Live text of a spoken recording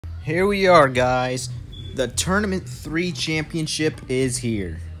Here we are, guys. The Tournament 3 Championship is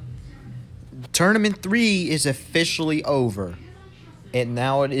here. Tournament 3 is officially over. And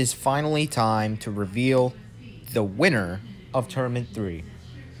now it is finally time to reveal the winner of Tournament 3.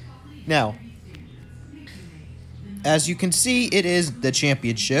 Now, as you can see, it is the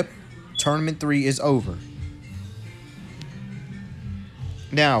championship. Tournament 3 is over.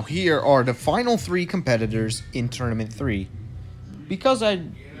 Now, here are the final 3 competitors in Tournament 3. Because I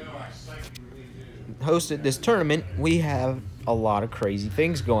hosted this tournament, we have a lot of crazy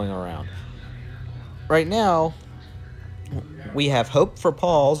things going around. Right now, we have Hope for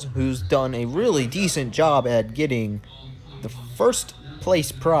Pauls, who's done a really decent job at getting the first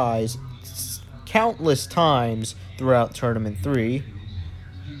place prize countless times throughout Tournament 3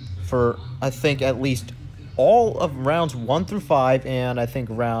 for, I think, at least all of rounds 1 through 5, and I think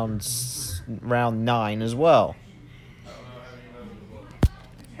round 9 as well.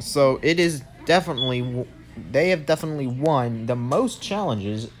 So it is definitely, they have definitely won the most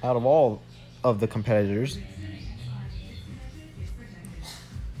challenges out of all of the competitors.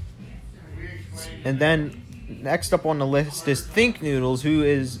 And then next up on the list is Think Noodles, who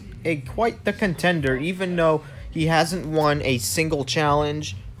is quite the contender, even though he hasn't won a single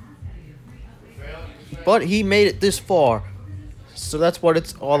challenge. But he made it this far, so that's what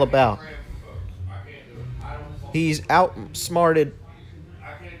it's all about. He's outsmarted.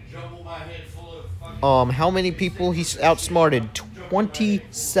 How many people? He's outsmarted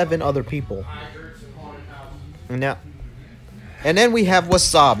 27 other people. Now, and then we have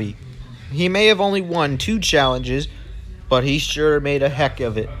Wasabi. He may have only won 2 challenges, but he sure made a heck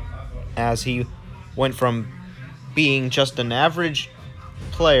of it, as he went from being just an average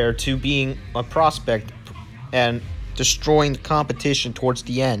player to being a prospect and destroying the competition towards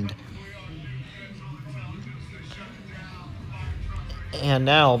the end. And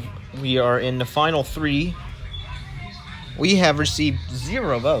now we are in the final 3. We have received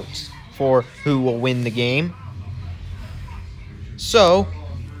 0 votes for who will win the game. So,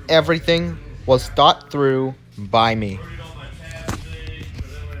 everything was thought through by me.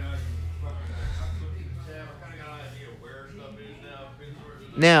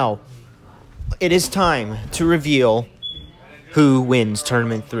 Now, it is time to reveal who wins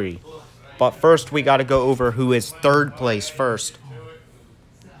Tournament 3. But first, we got to go over who is 3rd place first.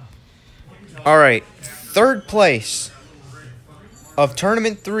 Alright, 3rd place of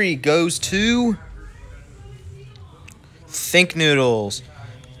Tournament 3 goes to Think Noodles.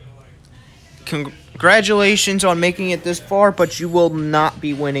 Congratulations on making it this far, but you will not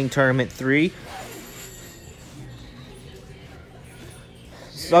be winning Tournament 3.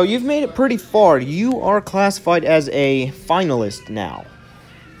 So you've made it pretty far. You are classified as a finalist now.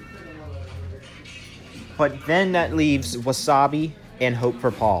 But then that leaves Wasabi and Hope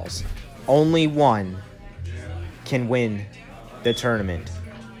for Pauls. Only one can win the tournament.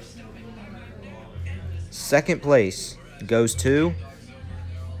 2nd place goes to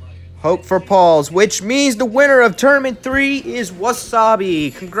Hope for Pauls, which means the winner of Tournament 3 is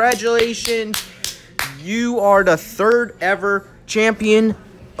Wasabi. Congratulations. You are the 3rd ever champion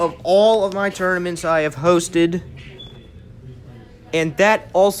of all of my tournaments I have hosted. And that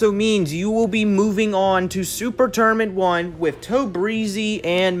also means you will be moving on to Super Tournament 1 with Toe Breezy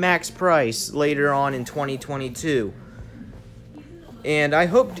and Max Price later on in 2022. And I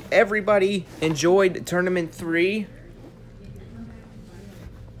hope everybody enjoyed Tournament 3.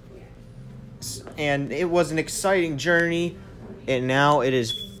 And it was an exciting journey. And now it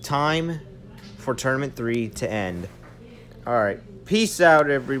is time for Tournament 3 to end. Alright, peace out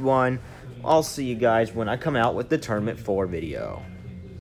everyone. I'll see you guys when I come out with the Tournament 4 video.